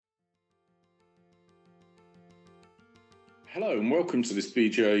Hello and welcome to this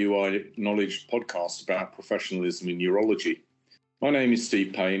BJUI Knowledge podcast about professionalism in urology. My name is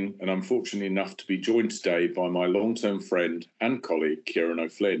Steve Payne and I'm fortunate enough to be joined today by my long-term friend and colleague, Kieran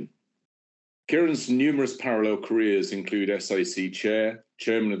O'Flynn. Kieran's numerous parallel careers include SAC Chair,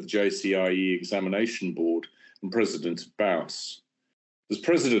 Chairman of the JCIE Examination Board and President of BAUS. As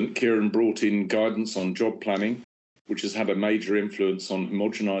President, Kieran brought in guidance on job planning, which has had a major influence on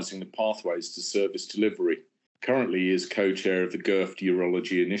homogenising the pathways to service delivery. Currently, he is co-chair of the GERFT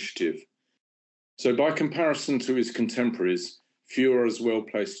Urology Initiative. So by comparison to his contemporaries, few are as well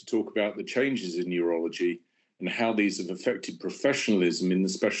placed to talk about the changes in urology and how these have affected professionalism in the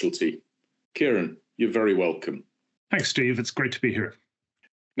specialty. Kieran, you're very welcome. Thanks, Steve. It's great to be here.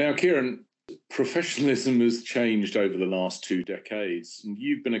 Now, Kieran, professionalism has changed over the last 2 decades, and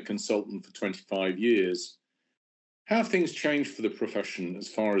you've been a consultant for 25 years. How have things changed for the profession as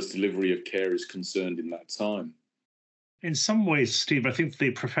far as delivery of care is concerned in that time? In some ways, Steve, I think the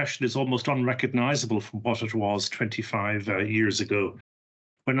profession is almost unrecognisable from what it was 25 years ago.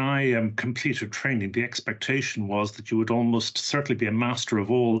 When I completed training, the expectation was that you would almost certainly be a master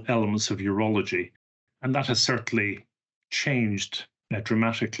of all elements of urology. And that has certainly changed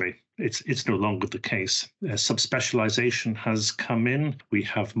dramatically. It's no longer the case. Subspecialization has come in. We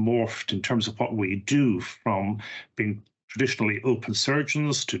have morphed in terms of what we do from being traditionally open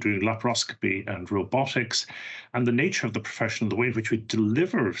surgeons to doing laparoscopy and robotics. And the nature of the profession, the way in which we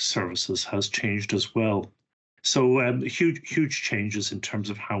deliver services has changed as well. So huge changes in terms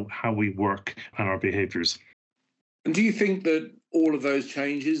of how we work and our behaviours. And do you think that all of those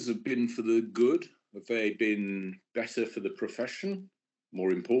changes have been for the good? Have they been better for the profession?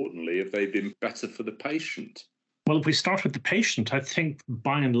 More importantly, have they been better for the patient? Well, if we start with the patient, I think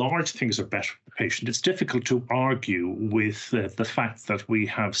by and large things are better for the patient. It's difficult to argue with the fact that we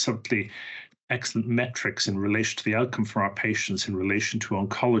have certainly excellent metrics in relation to the outcome for our patients in relation to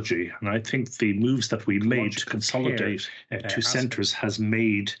oncology. And I think the moves that we made to consolidate two centres has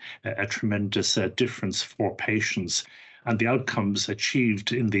made a tremendous difference for patients. And the outcomes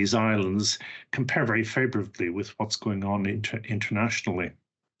achieved in these islands compare very favourably with what's going on internationally.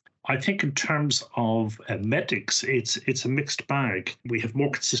 I think in terms of medics, it's a mixed bag. We have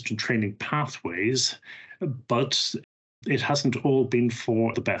more consistent training pathways, but it hasn't all been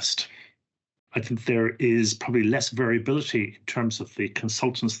for the best. I think there is probably less variability in terms of the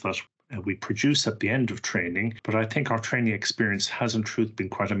consultants that we produce at the end of training, but I think our training experience has in truth been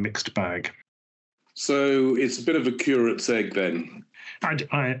quite a mixed bag. So it's a bit of a curate's egg then.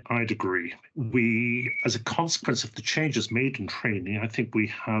 I'd agree. We, as a consequence of the changes made in training, I think we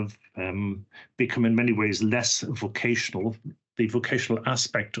have become in many ways less vocational. The vocational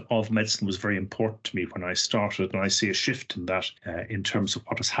aspect of medicine was very important to me when I started, and I see a shift in that in terms of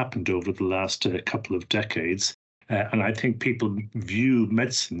what has happened over the last couple of decades. And I think people view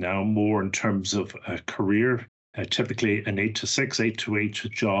medicine now more in terms of a career. Typically an 8 to 6, 8 to 8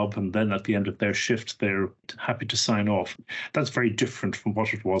 job, and then at the end of their shift, they're happy to sign off. That's very different from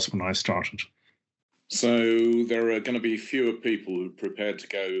what it was when I started. So there are going to be fewer people who are prepared to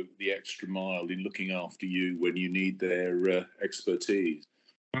go the extra mile in looking after you when you need their expertise.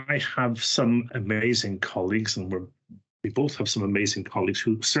 I have some amazing colleagues, and we both have some amazing colleagues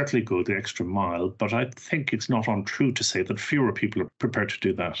who certainly go the extra mile, but I think it's not untrue to say that fewer people are prepared to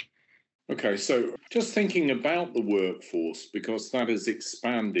do that. Okay, so just thinking about the workforce, because that has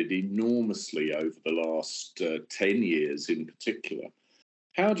expanded enormously over the last 10 years in particular,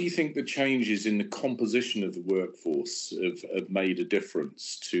 how do you think the changes in the composition of the workforce have made a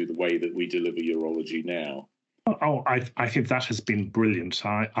difference to the way that we deliver urology now? I think that has been brilliant.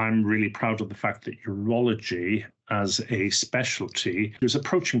 I'm really proud of the fact that urology as a specialty is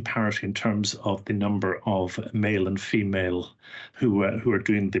approaching parity in terms of the number of male and female who are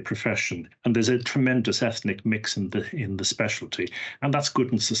doing the profession. And there's a tremendous ethnic mix in the specialty. And that's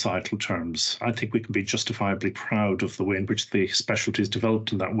good in societal terms. I think we can be justifiably proud of the way in which the specialty has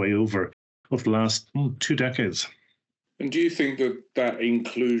developed in that way over the last 2 decades. And do you think that that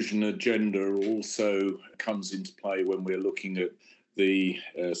inclusion agenda also comes into play when we're looking at the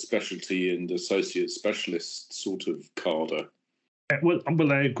specialty and associate specialist sort of cadre? Well,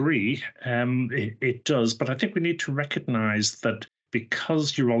 I agree. It does. But I think we need to recognise that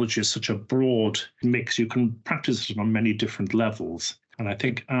because urology is such a broad mix, you can practice it on many different levels. And I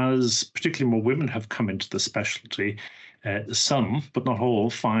think as particularly more women have come into the specialty, some, but not all,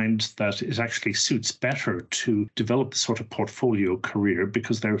 find that it actually suits better to develop the sort of portfolio career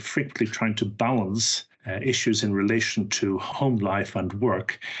because they're frequently trying to balance issues in relation to home life and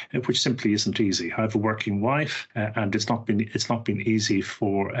work, which simply isn't easy. I have a working wife, and it's not been easy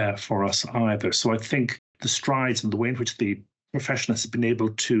for us either. So I think the strides and the way in which the profession has been able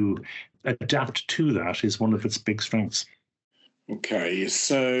to adapt to that is one of its big strengths. Okay,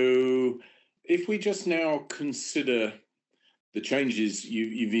 so if we just now consider the changes,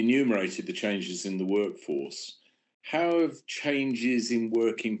 you've enumerated the changes in the workforce. How have changes in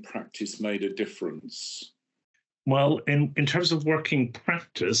working practice made a difference? Well, in terms of working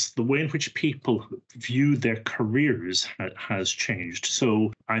practice, the way in which people view their careers has changed.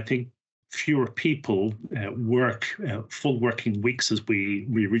 So I think fewer people work full working weeks as we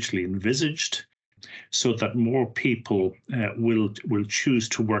originally envisaged, so that more people will choose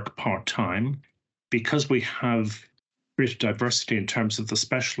to work part-time. Because we have greater diversity in terms of the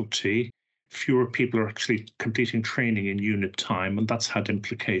specialty, fewer people are actually completing training in unit time, and that's had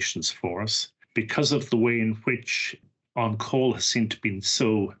implications for us. Because of the way in which on-call has seemed to be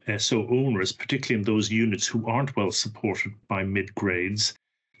so onerous, particularly in those units who aren't well supported by mid-grades,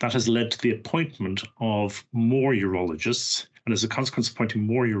 that has led to the appointment of more urologists. And as a consequence of appointing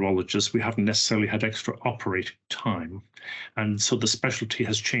more urologists, we haven't necessarily had extra operating time. And so the specialty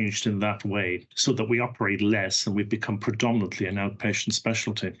has changed in that way, so that we operate less and we've become predominantly an outpatient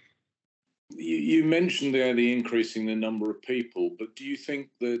specialty. You mentioned there the increasing the number of people, but do you think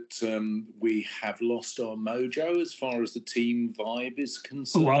that we have lost our mojo as far as the team vibe is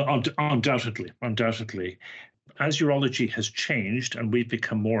concerned? Well, undoubtedly. As urology has changed and we've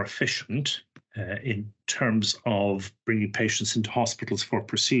become more efficient in terms of bringing patients into hospitals for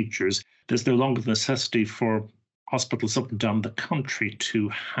procedures, there's no longer the necessity for hospitals up and down the country to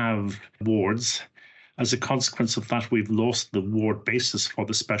have wards. As a consequence of that, we've lost the ward basis for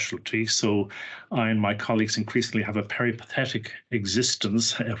the specialty. So I and my colleagues increasingly have a peripatetic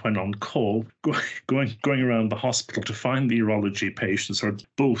existence when on call, going around the hospital to find the urology patients, or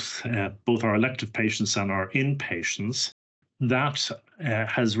both our elective patients and our inpatients. That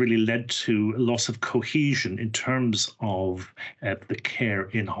has really led to a loss of cohesion in terms of the care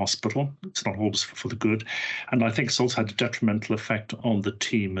in hospital. It's not always for the good. And I think it's also had a detrimental effect on the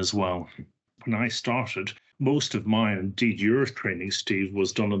team as well. When I started, most of mine, indeed your training, Steve,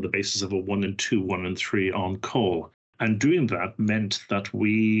 was done on the basis of a 1 and 2, 1 and 3 on call. And doing that meant that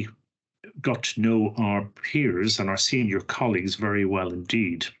we got to know our peers and our senior colleagues very well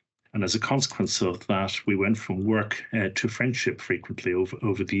indeed. And as a consequence of that, we went from work to friendship frequently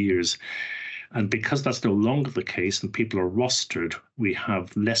over the years. And because that's no longer the case and people are rostered, we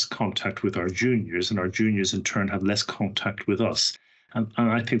have less contact with our juniors, and our juniors in turn have less contact with us. And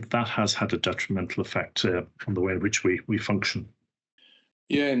I think that has had a detrimental effect on the way in which we function.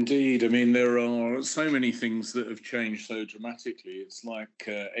 Yeah, indeed. I mean, there are so many things that have changed so dramatically. It's like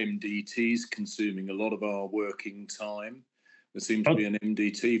MDTs consuming a lot of our working time. There seems to be an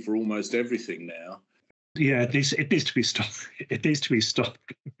MDT for almost everything now. Yeah, it needs to be stopped. It needs to be stopped.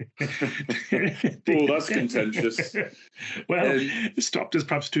 Oh, that's contentious. Well, stopped is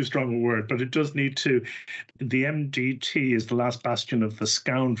perhaps too strong a word, but it does need to. The MDT is the last bastion of the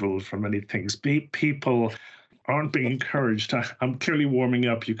scoundrel for many things. People aren't being encouraged. I'm clearly warming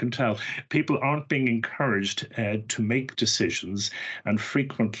up, you can tell. People aren't being encouraged to make decisions, and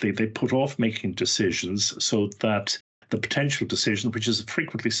frequently they put off making decisions so that the potential decision, which is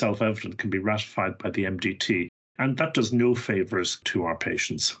frequently self-evident, can be ratified by the MDT. And that does no favours to our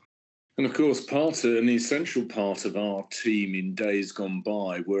patients. And of course, an essential part of our team in days gone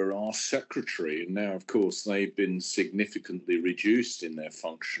by were our secretary. And now, of course, they've been significantly reduced in their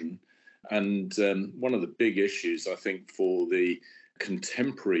function. And one of the big issues, I think, for the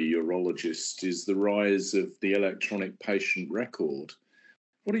contemporary urologist is the rise of the electronic patient record.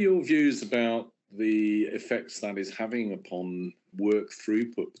 What are your views about the effects that is having upon work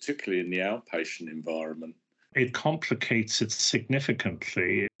throughput, particularly in the outpatient environment? It complicates it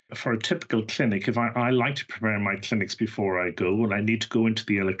significantly. For a typical clinic, if I like to prepare my clinics before I go, and I need to go into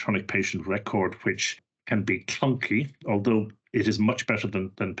the electronic patient record, which can be clunky, although it is much better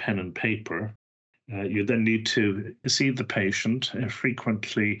than pen and paper. You then need to see the patient,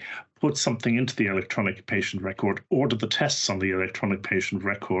 frequently put something into the electronic patient record, order the tests on the electronic patient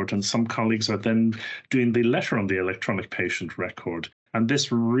record, and some colleagues are then doing the letter on the electronic patient record. And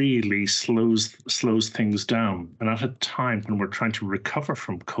this really slows things down. And at a time when we're trying to recover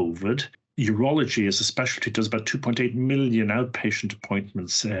from COVID, urology as a specialty does about 2.8 million outpatient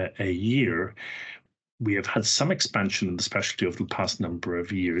appointments a year. We have had some expansion in the specialty over the past number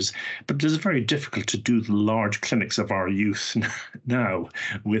of years, but it is very difficult to do the large clinics of our youth now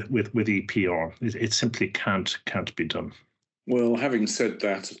with EPR. It simply can't be done. Well, having said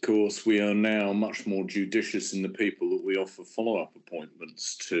that, of course, we are now much more judicious in the people that we offer follow-up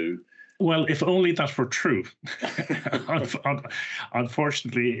appointments to. Well, if only that were true.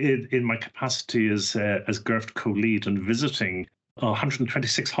 Unfortunately, in my capacity as GERFT co-lead and visiting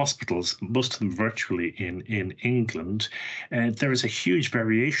 126 hospitals, most of them virtually in England, there is a huge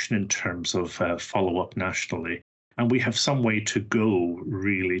variation in terms of follow-up nationally. And we have some way to go,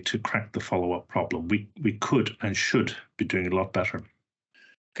 really, to crack the follow-up problem. We could and should be doing a lot better.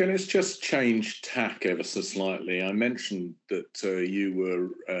 Okay, let's just change tack ever so slightly. I mentioned that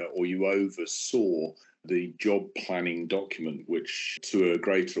you oversaw the job planning document, which to a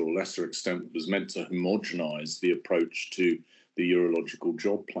greater or lesser extent was meant to homogenise the approach to the urological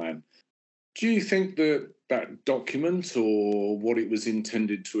job plan. Do you think that that document or what it was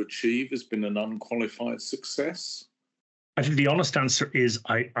intended to achieve has been an unqualified success? I think the honest answer is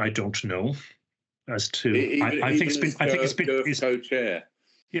I don't know. As to I think it's been co-chair.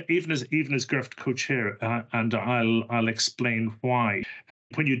 Yeah, even as GERFT co-chair, and I'll explain why.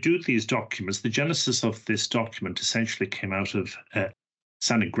 When you do these documents, the genesis of this document essentially came out of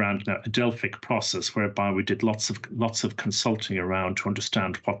sounding grand now, a Delphic process whereby we did lots of consulting around to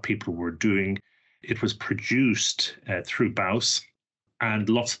understand what people were doing. It was produced through BAUS, and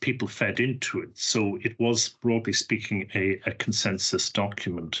lots of people fed into it. So it was, broadly speaking, a consensus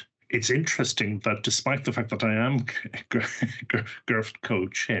document. It's interesting that despite the fact that I am GERFT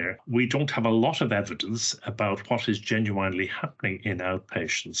co-chair, we don't have a lot of evidence about what is genuinely happening in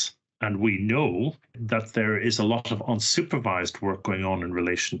outpatients. And we know that there is a lot of unsupervised work going on in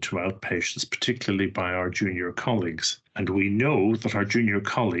relation to outpatients, particularly by our junior colleagues. And we know that our junior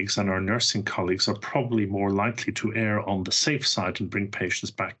colleagues and our nursing colleagues are probably more likely to err on the safe side and bring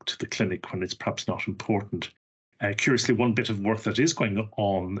patients back to the clinic when it's perhaps not important. Curiously, one bit of work that is going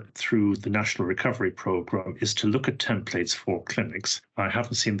on through the National Recovery Programme is to look at templates for clinics. I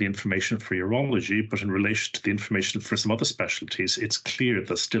haven't seen the information for urology, but in relation to the information for some other specialties, it's clear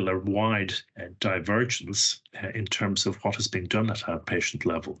there's still a wide divergence in terms of what has been done at outpatient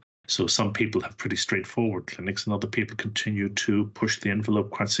level. So some people have pretty straightforward clinics and other people continue to push the envelope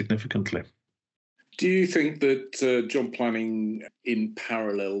quite significantly. Do you think that job planning in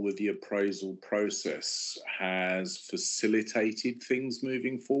parallel with the appraisal process has facilitated things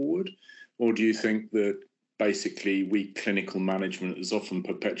moving forward? Or do you think that basically weak clinical management has often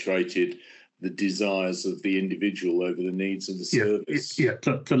perpetuated the desires of the individual over the needs of the service? Yeah,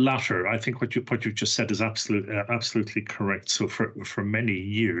 the latter. I think what you've just said is absolutely correct. So for many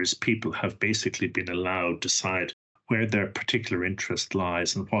years, people have basically been allowed to decide where their particular interest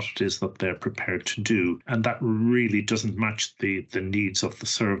lies and what it is that they're prepared to do. And that really doesn't match the needs of the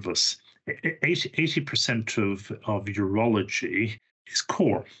service. 80% of urology is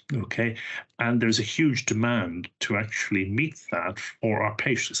core, okay? And there's a huge demand to actually meet that for our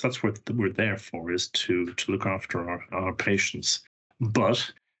patients. That's what we're there for, is to look after our patients. But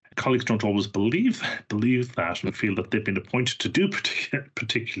colleagues don't always believe that and feel that they've been appointed to do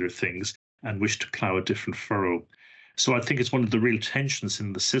particular things and wish to plough a different furrow. So I think it's one of the real tensions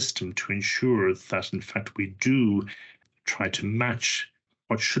in the system to ensure that, in fact, we do try to match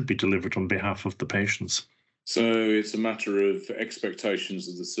what should be delivered on behalf of the patients. So it's a matter of expectations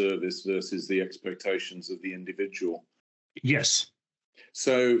of the service versus the expectations of the individual. Yes.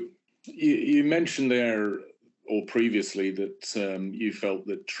 So you mentioned there or previously that you felt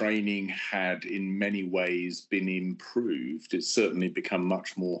that training had in many ways been improved. It's certainly become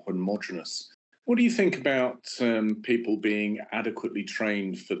much more homogenous. What do you think about people being adequately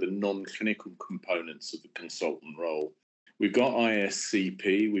trained for the non-clinical components of the consultant role? We've got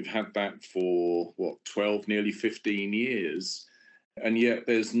ISCP, we've had that for, 12, nearly 15 years, and yet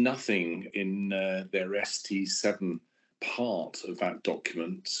there's nothing in their ST7 part of that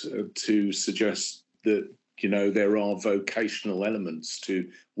document to suggest that, there are vocational elements to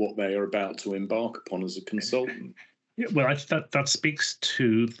what they are about to embark upon as a consultant. Yeah, well, that speaks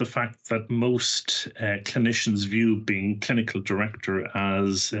to the fact that most clinicians view being clinical director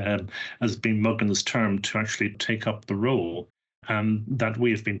as being Muggin's term to actually take up the role, and that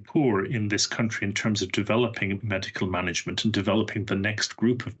we have been poor in this country in terms of developing medical management and developing the next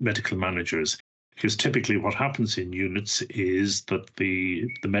group of medical managers. Because typically what happens in units is that the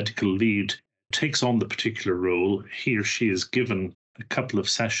medical lead takes on the particular role. He or she is given a couple of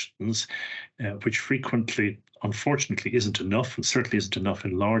sessions, which frequently, unfortunately, isn't enough, and certainly isn't enough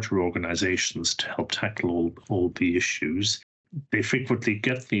in larger organizations to help tackle all the issues. They frequently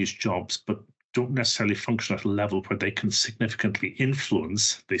get these jobs, but don't necessarily function at a level where they can significantly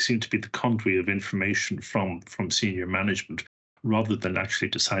influence. They seem to be the conduit of information from senior management, rather than actually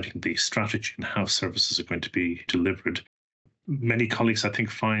deciding the strategy and how services are going to be delivered. Many colleagues, I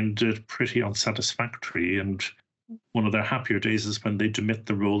think, find it pretty unsatisfactory, and one of their happier days is when they demit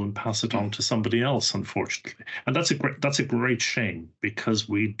the role and pass it on to somebody else, unfortunately. And that's a great shame, because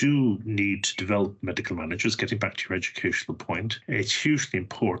we do need to develop medical managers. Getting back to your educational point, it's hugely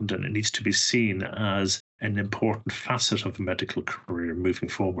important, and it needs to be seen as an important facet of a medical career moving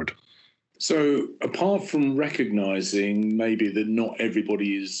forward. So, apart from recognising maybe that not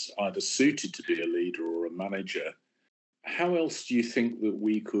everybody is either suited to be a leader or a manager, how else do you think that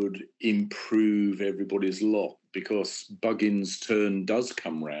we could improve everybody's lot? Because Buggins' turn does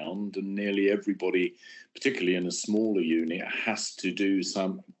come round, and nearly everybody, particularly in a smaller unit, has to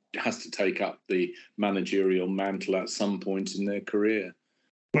take up the managerial mantle at some point in their career.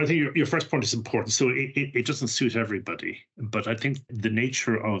 Well, I think your first point is important. So it doesn't suit everybody, but I think the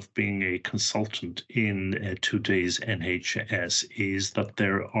nature of being a consultant in today's NHS is that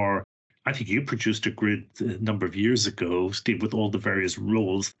there are, I think you produced a grid a number of years ago, Steve, with all the various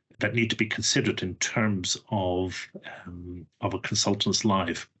roles that need to be considered in terms of a consultant's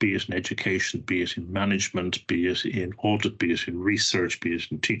life, be it in education, be it in management, be it in audit, be it in research, be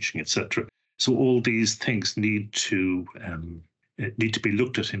it in teaching, etc. So all these things need to be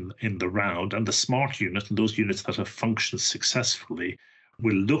looked at in the round, and the SMART unit and those units that have functioned successfully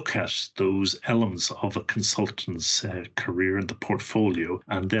will look at those elements of a consultant's career in the portfolio,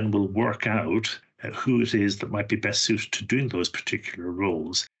 and then will work out who it is that might be best suited to doing those particular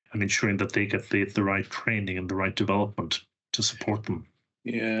roles, and ensuring that they get the right training and the right development to support them.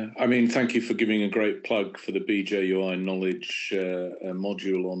 Yeah, I mean, thank you for giving a great plug for the BJUI Knowledge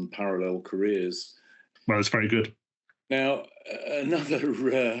module on parallel careers. Well, it's very good. Now, another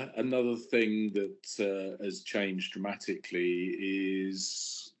thing that has changed dramatically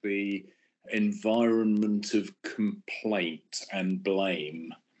is the environment of complaint and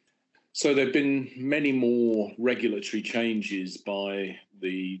blame. So there have been many more regulatory changes by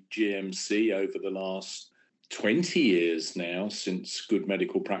the GMC over the last 20 years now, since Good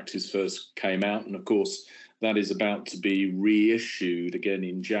Medical Practice first came out. And of course, that is about to be reissued again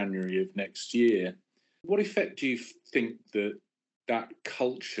in January of next year. What effect do you think that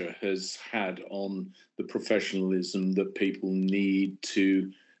culture has had on the professionalism that people need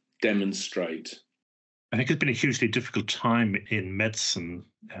to demonstrate? I think it's been a hugely difficult time in medicine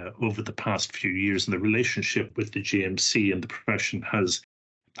over the past few years, and the relationship with the GMC and the profession has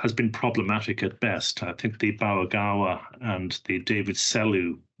been problematic at best. I think the Bawagawa and the David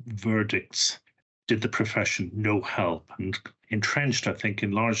Sellu verdicts did the profession no help, and entrenched, I think,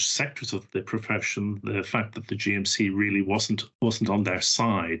 in large sectors of the profession the fact that the GMC really wasn't on their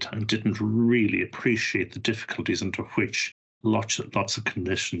side and didn't really appreciate the difficulties under which lots of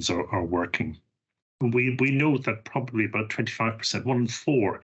clinicians are working. We know that probably about 25%, 1 in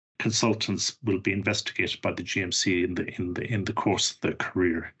 4 consultants will be investigated by the GMC in the course of their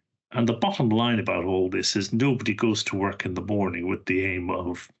career. And the bottom line about all this is nobody goes to work in the morning with the aim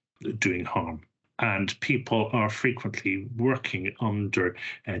of doing harm. And people are frequently working under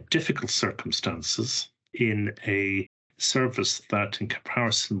difficult circumstances in a service that, in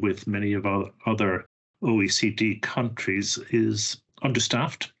comparison with many of our other OECD countries, is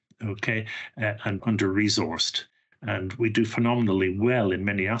understaffed, and under-resourced. And we do phenomenally well in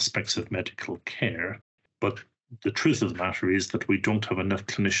many aspects of medical care, but the truth of the matter is that we don't have enough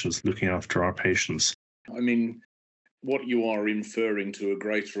clinicians looking after our patients. I mean, what you are inferring to a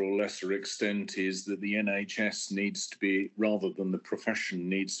greater or lesser extent is that the NHS needs to be, rather than the profession,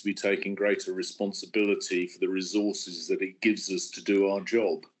 needs to be taking greater responsibility for the resources that it gives us to do our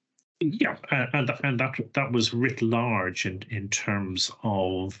job. Yeah, and that was writ large in terms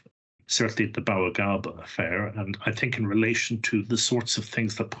of certainly the Bawagawa affair, and I think in relation to the sorts of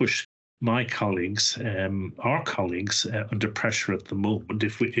things that push my colleagues, our colleagues, under pressure at the moment.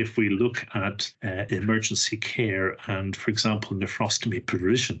 If we look at emergency care and, for example, nephrostomy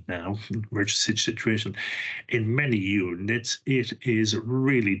provision now, emergency situation, in many units, it is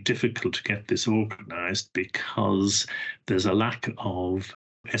really difficult to get this organised because there's a lack of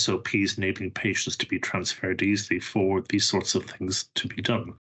SOPs enabling patients to be transferred easily for these sorts of things to be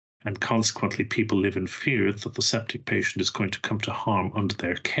done. And consequently, people live in fear that the septic patient is going to come to harm under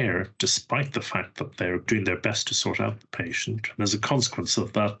their care, despite the fact that they're doing their best to sort out the patient. And as a consequence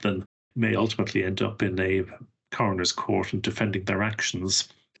of that, then may ultimately end up in a coroner's court and defending their actions.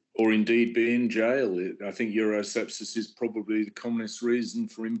 Or indeed be in jail. I think urosepsis is probably the commonest reason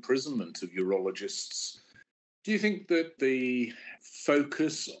for imprisonment of urologists. Do you think that the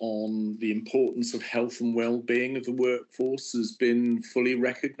focus on the importance of health and well-being of the workforce has been fully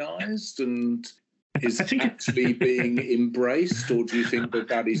recognised and is actually being embraced, or do you think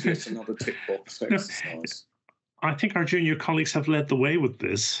that is yet another tick box exercise? I think our junior colleagues have led the way with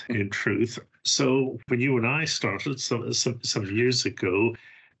this, in truth. So when you and I started some years ago,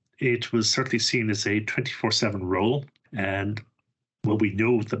 it was certainly seen as a 24/7 role. And well, we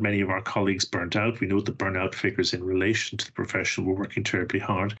know that many of our colleagues burnt out. We know the burnout figures in relation to the profession were working terribly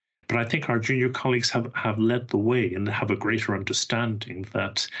hard. But I think our junior colleagues have led the way and have a greater understanding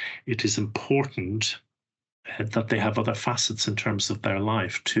that it is important that they have other facets in terms of their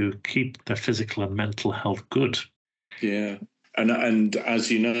life to keep their physical and mental health good. Yeah. And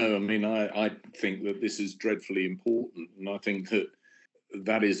as you know, I mean, I think that this is dreadfully important. And I think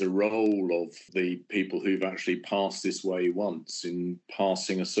that is a role of the people who've actually passed this way once, in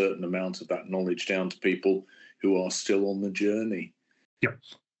passing a certain amount of that knowledge down to people who are still on the journey. Yep.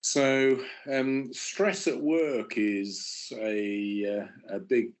 So stress at work is a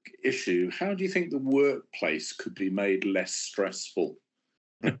big issue. How do you think the workplace could be made less stressful?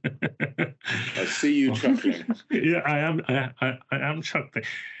 I see you chuckling. Yeah, I am chuckling.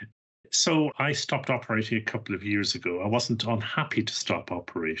 So I stopped operating a couple of years ago. I wasn't unhappy to stop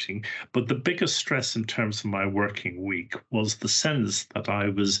operating, but the biggest stress in terms of my working week was the sense that I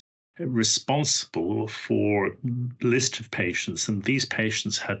was responsible for a list of patients, and these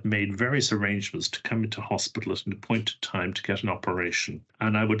patients had made various arrangements to come into hospital at an appointed time to get an operation.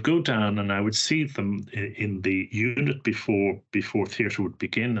 And I would go down and I would see them in the unit before theatre would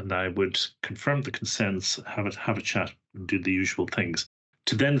begin, and I would confirm the consents, have a chat, and do the usual things,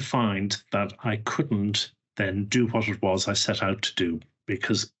 to then find that I couldn't then do what it was I set out to do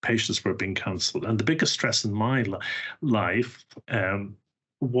because patients were being cancelled. And the biggest stress in my life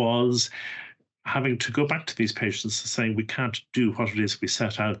was having to go back to these patients and saying we can't do what it is we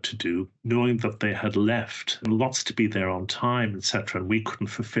set out to do, knowing that they had left and lots to be there on time, etc., and we couldn't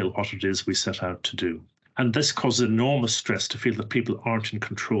fulfill what it is we set out to do. And this causes enormous stress to feel that people aren't in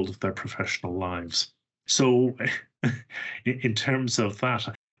control of their professional lives. So in terms of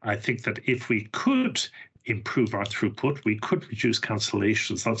that, I think that if we could improve our throughput, we could reduce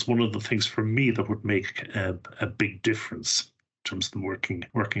cancellations. That's one of the things for me that would make a big difference in terms of the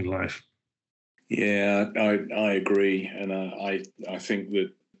working life. Yeah, I agree. And I think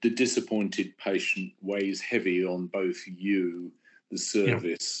that the disappointed patient weighs heavy on both you, the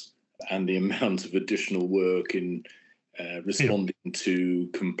service, and the amount of additional work in responding to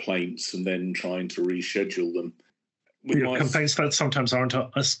complaints and then trying to reschedule them. Complaints that sometimes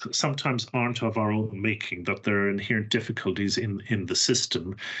aren't of our own making, that there are inherent difficulties in the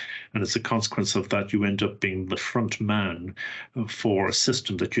system, and as a consequence of that, you end up being the front man for a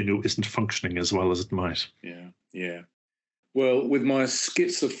system that you know isn't functioning as well as it might. Yeah. Well, with my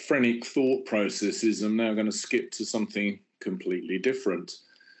schizophrenic thought processes, I'm now going to skip to something completely different.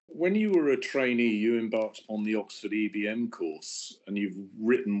 When you were a trainee, you embarked on the Oxford EBM course, and you've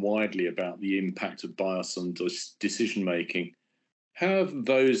written widely about the impact of bias on decision-making. How have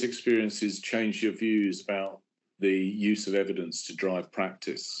those experiences changed your views about the use of evidence to drive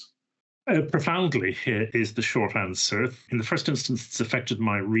practice? Profoundly is the short answer. In the first instance, it's affected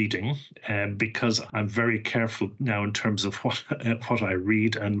my reading because I'm very careful now in terms of what I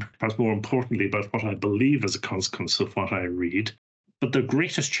read, and perhaps more importantly, about what I believe as a consequence of what I read. But the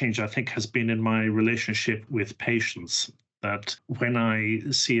greatest change, I think, has been in my relationship with patients, that when I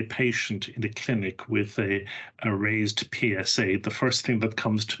see a patient in a clinic with a raised PSA, the first thing that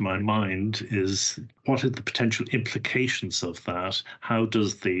comes to my mind is what are the potential implications of that? How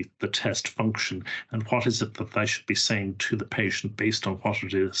does the test function? And what is it that I should be saying to the patient based on what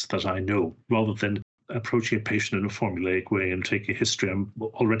it is that I know, rather than approaching a patient in a formulaic way and taking a history. I'm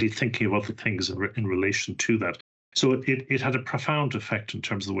already thinking of other things in relation to that. So it had a profound effect in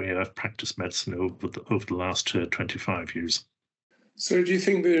terms of the way I've practiced medicine over the last 25 years. So do you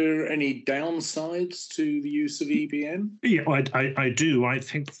think there are any downsides to the use of EBM? Yeah, I do. I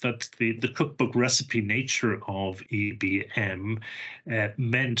think that the cookbook recipe nature of EBM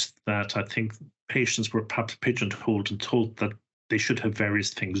meant that I think patients were perhaps pigeonholed and told that they should have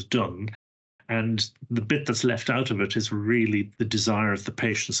various things done. And the bit that's left out of it is really the desire of the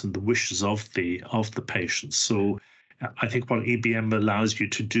patients and the wishes of the patients. So I think what EBM allows you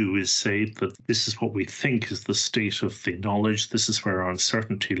to do is say that this is what we think is the state of the knowledge. This is where our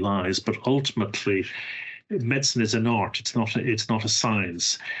uncertainty lies. But ultimately, medicine is an art. It's not a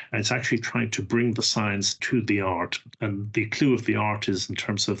science. And it's actually trying to bring the science to the art. And the clue of the art is in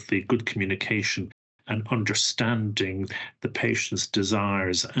terms of the good communication and understanding the patient's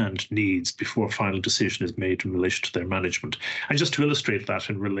desires and needs before a final decision is made in relation to their management. And just to illustrate that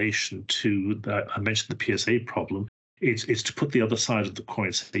in relation to, I mentioned the PSA problem, It's to put the other side of the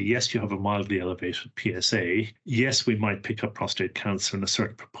coin, say, yes, you have a mildly elevated PSA. Yes, we might pick up prostate cancer in a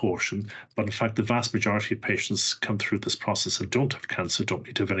certain proportion, but in fact, the vast majority of patients come through this process and don't have cancer, don't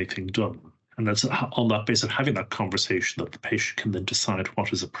need to have anything done. And that's on that basis of having that conversation that the patient can then decide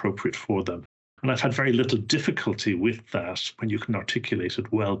what is appropriate for them. And I've had very little difficulty with that when you can articulate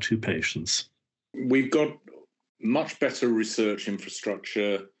it well to patients. We've got much better research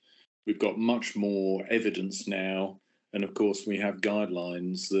infrastructure. We've got much more evidence now. And of course, we have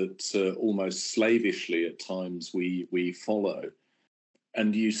guidelines that almost slavishly at times we follow.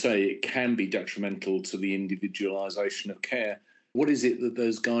 And you say it can be detrimental to the individualisation of care. What is it that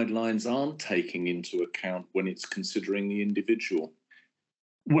those guidelines aren't taking into account when it's considering the individual?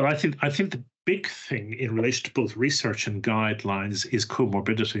 Well, I think the big thing in relation to both research and guidelines is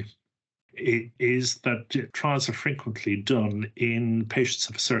comorbidity. It is that trials are frequently done in patients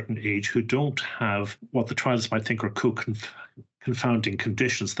of a certain age who don't have what the trials might think are confounding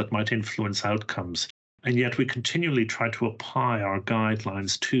conditions that might influence outcomes. And yet we continually try to apply our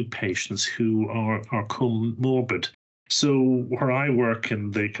guidelines to patients who are comorbid. So where I work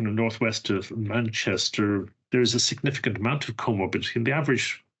in the kind of northwest of Manchester, there's a significant amount of comorbidity. And the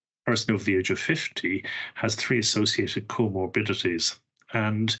average person over the age of 50 has 3 associated comorbidities.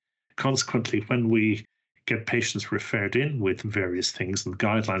 And consequently, when we get patients referred in with various things, and the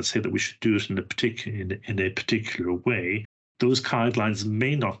guidelines say that we should do it in a particular way, those guidelines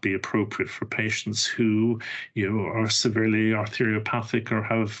may not be appropriate for patients who, are severely arteriopathic or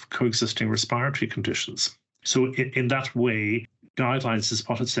have coexisting respiratory conditions. So in that way, guidelines is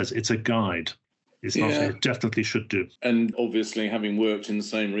what it says. It's a guide. It's not, it definitely should do. And obviously, having worked in the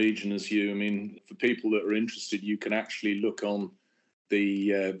same region as you, I mean, for people that are interested, you can actually look on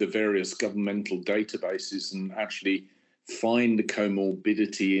the various governmental databases and actually find the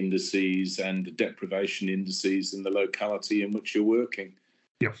comorbidity indices and the deprivation indices in the locality in which you're working.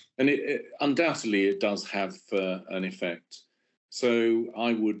 Yeah. And undoubtedly it does have an effect. So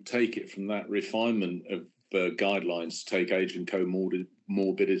I would take it from that refinement of guidelines to take age and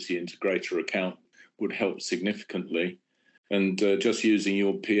comorbidity into greater account would help significantly. And just using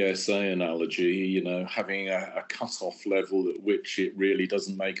your PSA analogy, having a cut-off level at which it really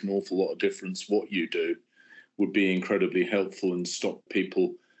doesn't make an awful lot of difference what you do would be incredibly helpful and stop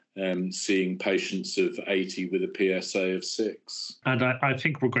people seeing patients of 80 with a PSA of 6. And I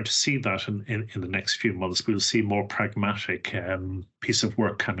think we're going to see that in the next few months. We'll see more pragmatic piece of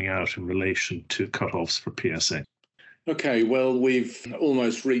work coming out in relation to cut-offs for PSA. Okay, well, we've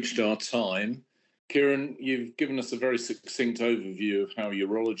almost reached our time. Kieran, you've given us a very succinct overview of how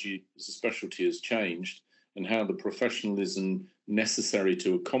urology as a specialty has changed and how the professionalism necessary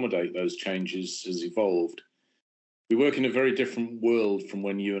to accommodate those changes has evolved. We work in a very different world from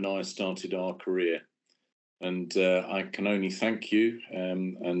when you and I started our career. And I can only thank you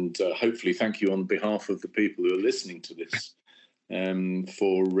and hopefully thank you on behalf of the people who are listening to this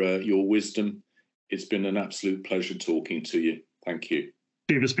for your wisdom. It's been an absolute pleasure talking to you. Thank you.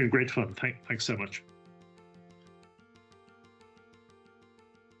 Steve, it's been great fun. Thanks so much.